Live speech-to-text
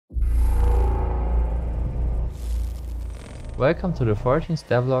Welcome to the 14th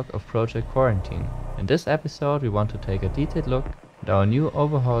devlog of Project Quarantine. In this episode we want to take a detailed look at our new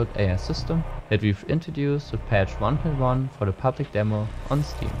overhauled AI system that we've introduced with patch 1.1 for the public demo on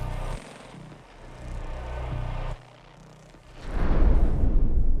Steam.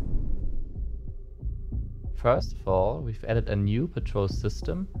 First of all, we've added a new patrol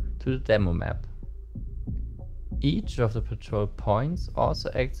system to the demo map. Each of the patrol points also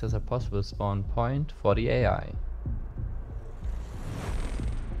acts as a possible spawn point for the AI.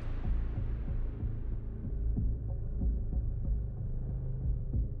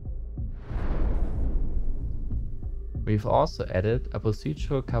 We've also added a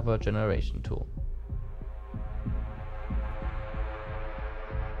procedural cover generation tool.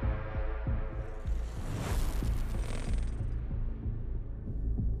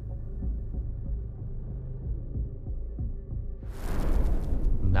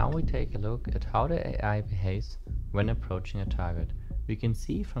 Now we take a look at how the AI behaves when approaching a target. We can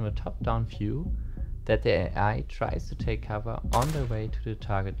see from the top-down view that the AI tries to take cover on the way to the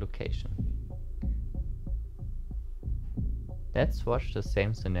target location. Let's watch the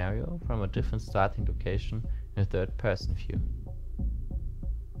same scenario from a different starting location in a third-person view.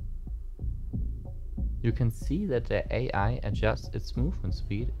 You can see that the AI adjusts its movement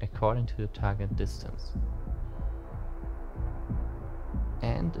speed according to the target distance.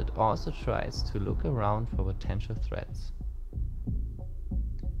 And it also tries to look around for potential threats.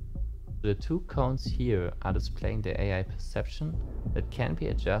 The two cones here are displaying the AI perception that can be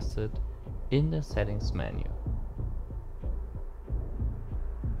adjusted in the settings menu.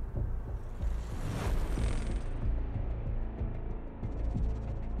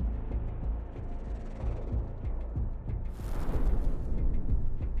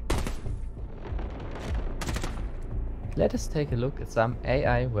 Let us take a look at some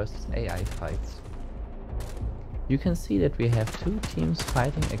AI versus AI fights. You can see that we have two teams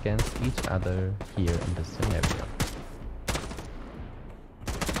fighting against each other here in this scenario.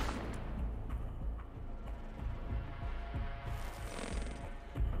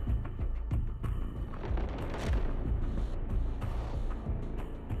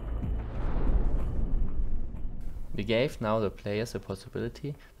 We gave now the players the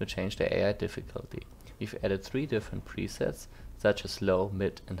possibility to change the AI difficulty. We've added 3 different presets, such as low,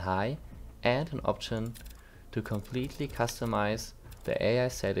 mid and high, and an option to completely customize the AI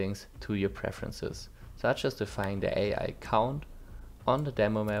settings to your preferences, such as defining the AI count on the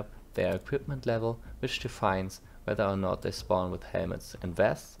demo map, their equipment level, which defines whether or not they spawn with helmets and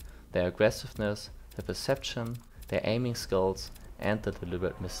vests, their aggressiveness, their perception, their aiming skills, and the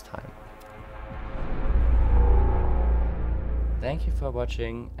deliberate miss time. Thank you for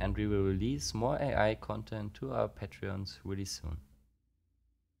watching, and we will release more AI content to our Patreons really soon.